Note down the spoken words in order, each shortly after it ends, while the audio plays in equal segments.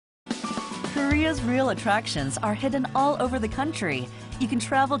Korea's real attractions are hidden all over the country. You can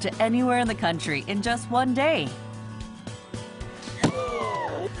travel to anywhere in the country in just one day.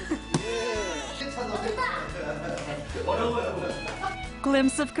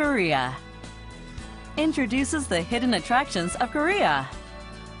 Glimpse of Korea introduces the hidden attractions of Korea.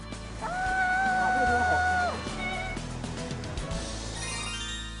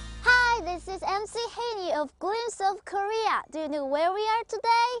 Hi, this is MC HEYNE of Glimpse of Korea. Do you know where we are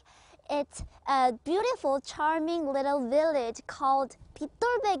today? It's a beautiful, charming little village called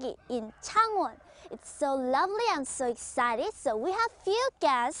Bitdolbaegi in Changwon. It's so lovely and so excited. So we have few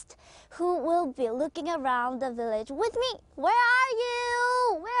guests who will be looking around the village with me. Where are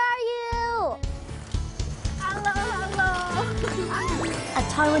you? Where are you? Hello, hello. A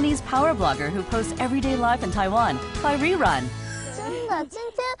Taiwanese power blogger who posts everyday life in Taiwan by Arirang. 真的，今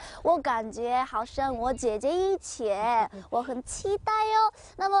天我感觉好像我姐姐一起，我很期待哦。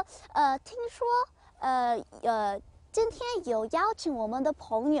那么听说今天有邀请我们的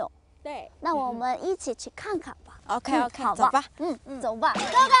朋友，对，那我们一起去看看吧。OK， 好吧，走吧，走吧 ，Go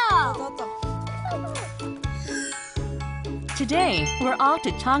go。走。Today, we're off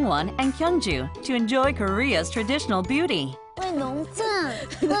to Changwon and Gyeongju to enjoy Korea's traditional beauty. 为农镇，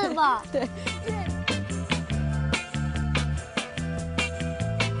对吧？对。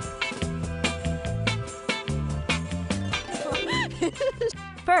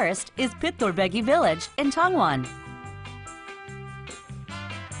First is Bitdolbaegi Village in Changwon.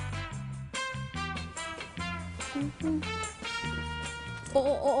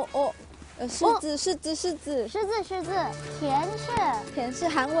 Oh，柿子，甜柿，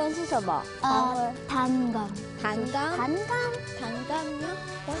韩文是什么？弹钢，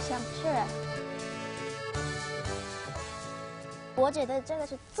我想是。我觉得这个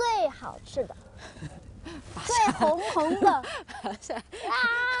是最好吃的。最红红的啊！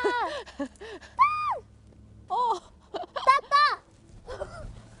哦，大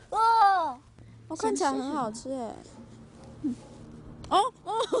哦，我看起来很好吃哎。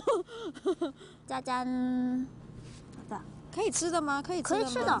짜잔，可以吃的吗？可以吃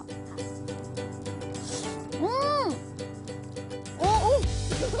的。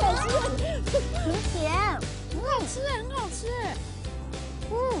很甜，很好吃。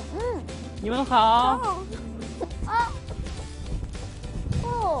你们好。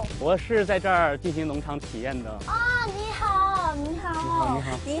我是在这儿进行农场体验的。你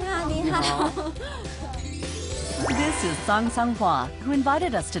好。This is sang-hwa, who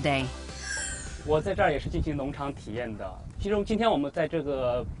invited us today. 我在这儿也是进行农场体验的。其中今天我们在这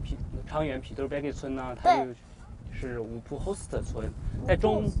个长原Bitdolbaegi村呢，它是Wwoof host村，在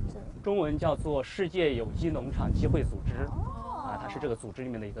中文叫做世界有机农场机会组织。它是这个组织里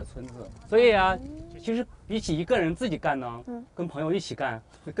面的一个村子，所以啊，其实比起一个人自己干呢，跟朋友一起干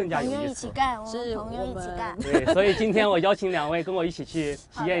会更加有意思。朋友一起干，我们朋友一起干。对，所以今天我邀请2位跟我一起去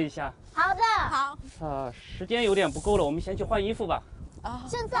体验一下。好的，好。时间有点不够了，我们先去换衣服吧。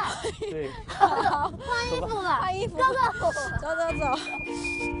现在。对。好，换衣服吧，走。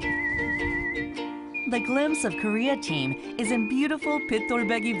The Glimpse of Korea team is in beautiful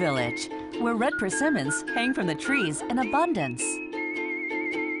Bitdolbaegi Village, where red persimmons hang from the trees in abundance.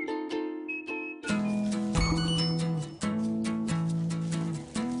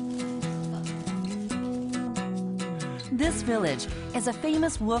 This village is a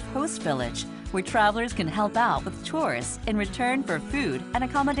famous Wwoof host village, where travelers can help out with chores in return for food and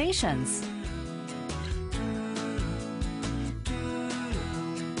accommodations.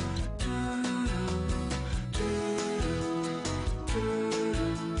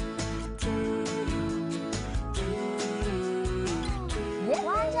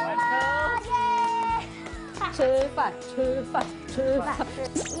吃饭。1、2、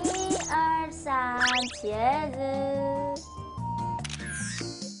3，茄子。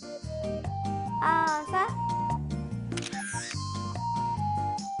2、3。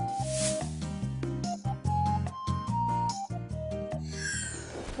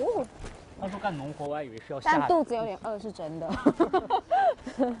他说干农活，我还以为是要下。但肚子有点饿是真的。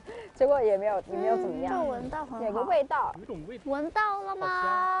结果也没有怎么样。闻到很好。有个味道。有一种味道。闻到了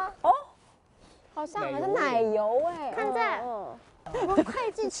吗？好像还是奶油哎。看在。我们快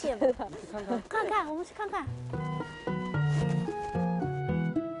进去吧。看，我们去看看。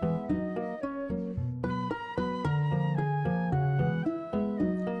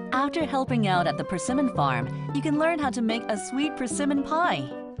After helping out at the persimmon farm, you can learn how to make a sweet persimmon pie.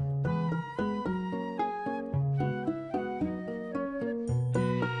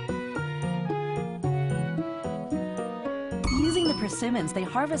 Using the persimmons they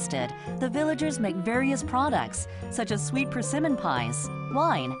harvested, the villagers make various products, such as sweet persimmon pies,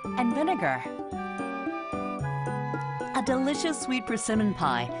 wine, and vinegar. A delicious sweet persimmon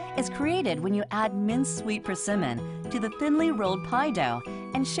pie is created when you add minced sweet persimmon to the thinly rolled pie dough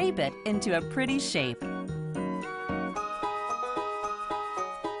and shape it into a pretty shape.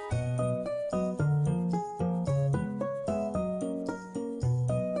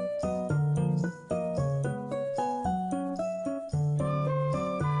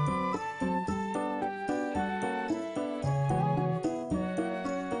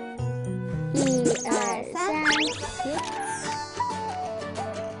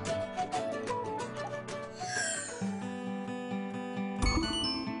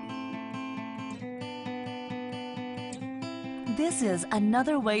 This is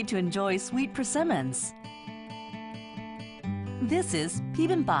another way to enjoy sweet persimmons. This is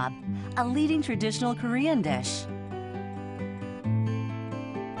bibimbap, a leading traditional Korean dish.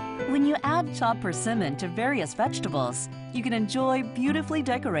 When you add chopped persimmon to various vegetables, you can enjoy beautifully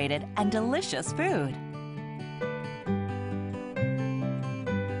decorated and delicious food.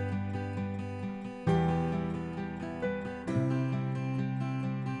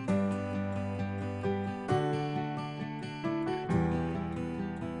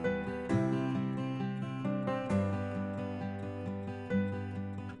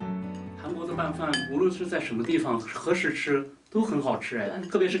拌饭无论是在什么地方何时吃都很好吃哎，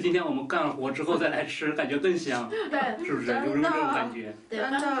特别是今天我们干了活之后再来吃，感觉更香。对，是不是？有没有这种感觉？对，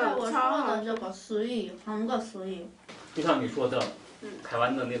刚才我说的这个食欲，韩国食欲。就像你说的，台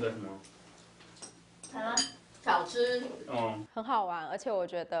湾的那个什么，台湾小吃，很好玩，而且我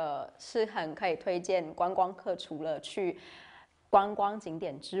觉得是很可以推荐观光客，除了去观光景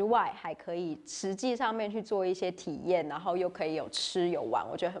点之外，还可以实际上面去做一些体验，然后又可以有吃有玩，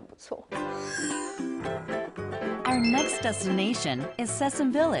我觉得很不错。Our next destination is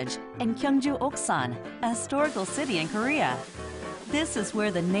Sesim Village in Gyeongju, Oksan, a historical city in Korea. This is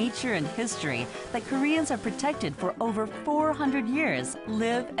where the nature and history that Koreans have protected for over 400 years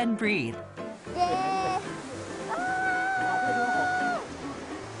live and breathe. 예.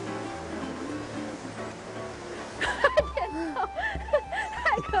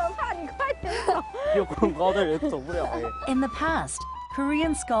 太可怕！你快点走。有恐高的人走不了哎。In the past,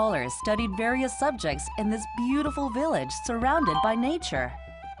 Korean scholars studied various subjects in this beautiful village surrounded by nature.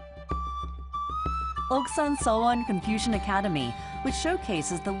 Oksan Sewon Confucian Academy, which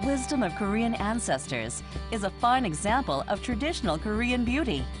showcases the wisdom of Korean ancestors, is a fine example of traditional Korean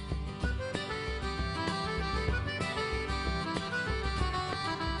beauty.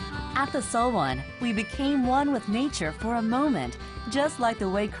 At the Sewon, we became one with nature for a moment, just like the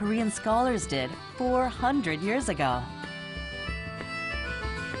way Korean scholars did 400 years ago.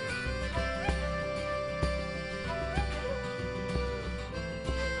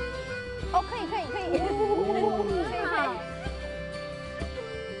 Oh, 可以。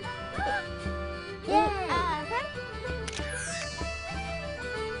耶！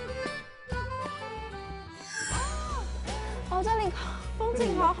哦，这里风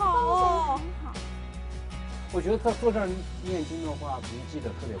景好好哦。我觉得他坐这儿念经的话，笔记得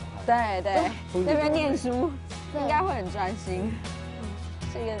特别快。对对，那边念书应该会很专心。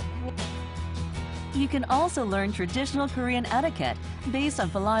这个。You can also learn traditional Korean etiquette based on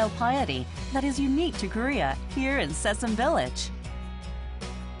filial piety that is unique to Korea here in Sesim Village.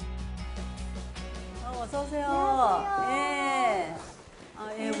 어서 오세요. 예.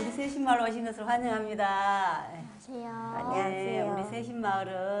 예, 우리 세심마을 오신 것을 환영합니다. 예, 우리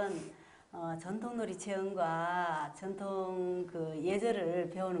세심마을은 전통놀이 체험과 전통 그 예절을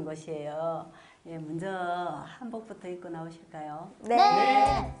배우는 곳이에요. 예, 먼저 한복부터 입고 나오실까요?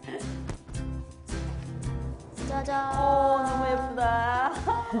 네. 짜잔. 너무 예쁘다.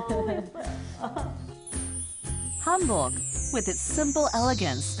 Hanbok, with its simple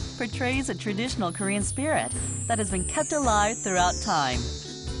elegance, portrays a traditional Korean spirit that has been kept alive throughout time.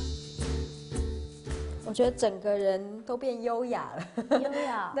 我觉得整个人都变优雅了，优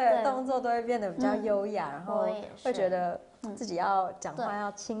雅，对，动作都会变得比较优雅，然后我也是会觉得自己要讲话要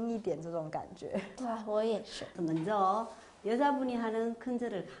轻一点这种感觉。对，我也是。 먼저 여자분이 하는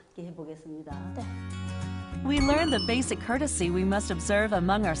큰절을 함께 해보겠습니다. 네. We learned the basic courtesy we must observe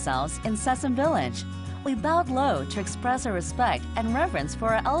among ourselves in Sesim Village. We bowed low to express our respect and reverence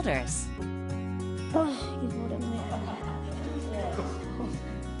for our elders. 이거 어렵네요.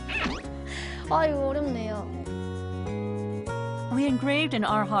 이거 어렵네요. We engraved in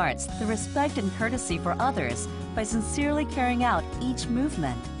our hearts the respect and courtesy for others by sincerely carrying out each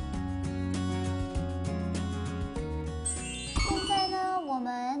movement. 现在呢，我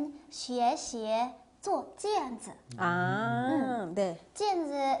们学习做毽子。啊，对，毽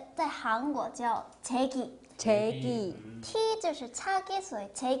子在韩国叫제기， 제기. T 就是차기，所以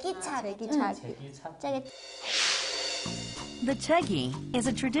제기차기。 这个 The chaegi is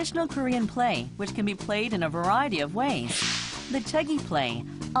a traditional Korean play which can be played in a variety of ways. The chaegi play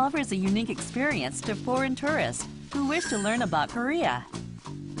offers a unique experience to foreign tourists who wish to learn about Korea.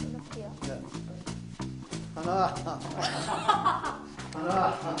 하나,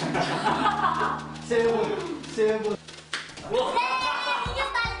 세 분.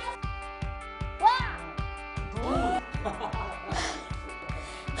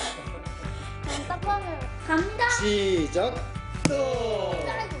 시작.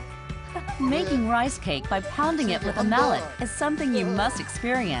 Making rice cake by pounding it with a mallet is something you must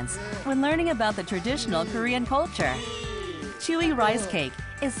experience when learning about the traditional Korean culture. Chewy rice cake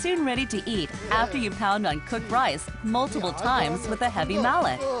is soon ready to eat after you pound on cooked rice multiple times with a heavy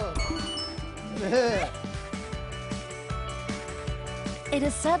mallet. It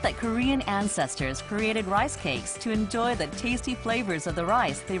is said that Korean ancestors created rice cakes to enjoy the tasty flavors of the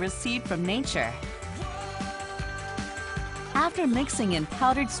rice they received from nature. After mixing in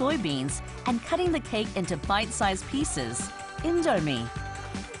powdered soybeans and cutting the cake into bite-sized pieces, Injulmi,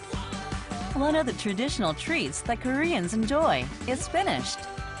 one of the traditional treats that Koreans enjoy, is finished.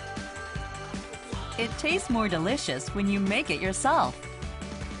 It tastes more delicious when you make it yourself.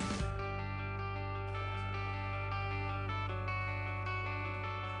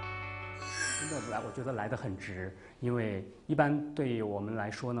 我觉得来得很值，因为一般对于我们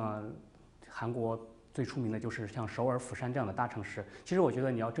来说呢，韩国最出名的就是像首尔、釜山这样的大城市。其实我觉得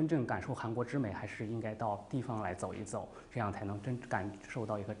你要真正感受韩国之美，还是应该到地方来走一走，这样才能感受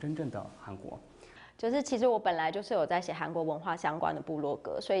到一个真正的韩国。就是其实我本来就是有在写韩国文化相关的部落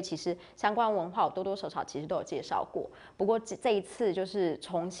格，所以其实相关文化我多多少少其实都有介绍过。不过这一次就是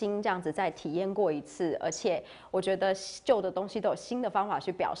重新这样子再体验过一次，而且我觉得旧的东西都有新的方法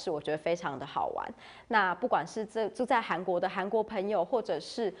去表示，我觉得非常的好玩。那不管是住在韩国的韩国朋友，或者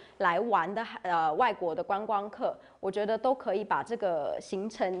是来玩的外国的观光客，我觉得都可以把这个行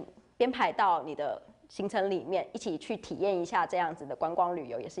程编排到你的行程里面，一起去体验一下这样子的观光旅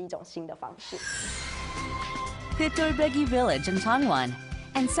游，也是一种新的方式。Bitdolbaegi Village in Changwon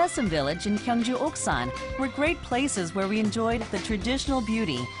and Sesim Village in Gyeongju Oksan were great places where we enjoyed the traditional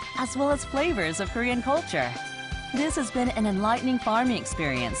beauty as well as flavors of Korean culture. This has been an enlightening farming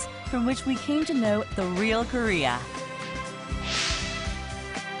experience from which we came to know the real Korea.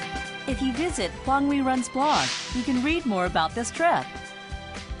 If you visit Hwang Run's blog, you can read more about this trip.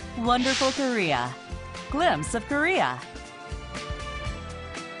 Wonderful Korea. Glimpse of Korea.